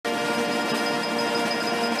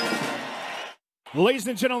Ladies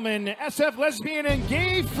and gentlemen, SF Lesbian and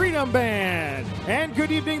Gay Freedom Band. And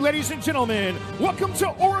good evening, ladies and gentlemen. Welcome to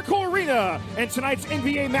Oracle Arena and tonight's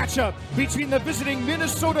NBA matchup between the visiting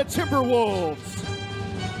Minnesota Timberwolves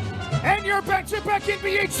and your back-to-back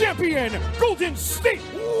NBA champion, Golden State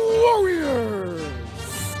Warriors.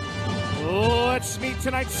 Let's meet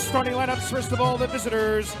tonight's starting lineups. First of all, the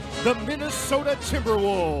visitors, the Minnesota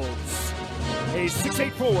Timberwolves. A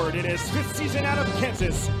 6'8" forward in his 5th season out of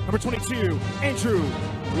Kansas, number 22, Andrew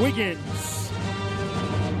Wiggins.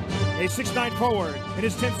 A 6'9" forward in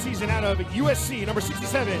his 10th season out of USC, number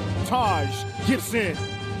 67, Taj Gibson.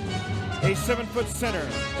 A 7-foot center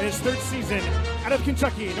in his 3rd season out of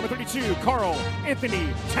Kentucky, number 32, Karl Anthony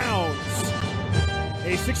Towns.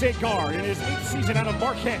 A 6'8" guard in his 8th season out of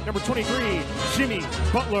Marquette, number 23, Jimmy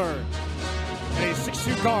Butler. And a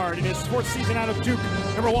 6'2" guard in his 4th season out of Duke,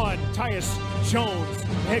 number 1, Tyus Jones. The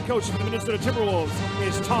head coach for the Minnesota Timberwolves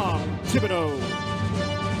is Tom Thibodeau.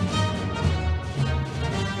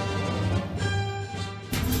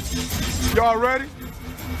 Y'all ready?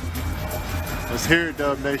 Let's hear it,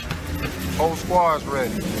 Dub Nation. Whole squad's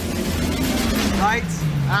ready. Lights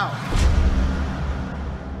out.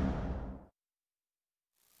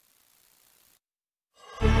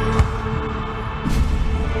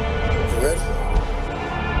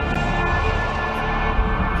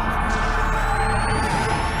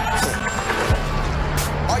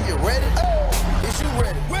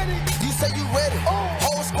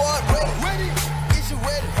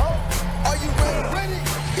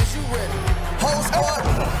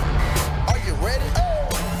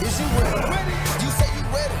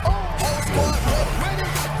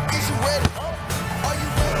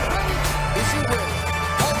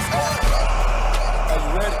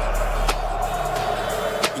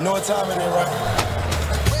 You know what time it is, right?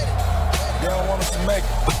 They don't want us to make it.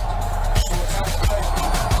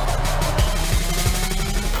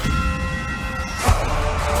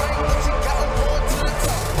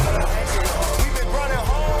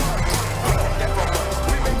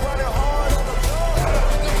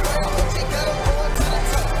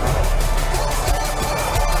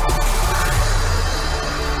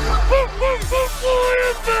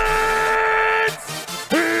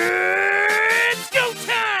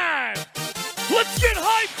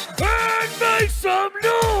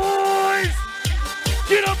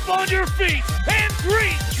 Get up on your feet and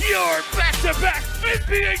greet your back-to-back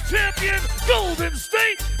NBA champion, Golden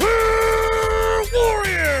State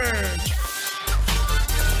Warriors!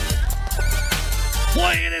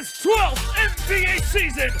 Playing his 12th NBA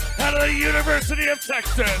season out of the University of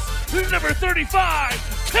Texas, number 35,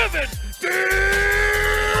 Kevin Durant!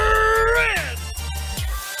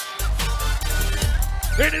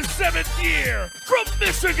 In his 7th year from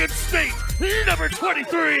Michigan State, number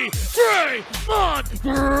 23, Draymond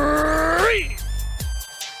Green.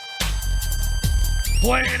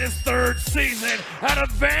 Playing his 3rd season out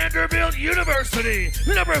of Vanderbilt University,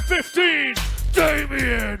 number 15,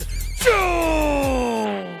 Damian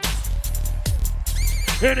Jones.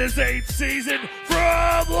 In his 8th season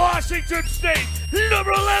from Washington State,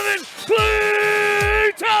 number 11,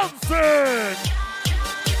 Klay Thompson.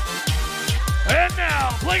 And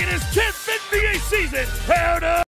now, playing his 10th NBA season out of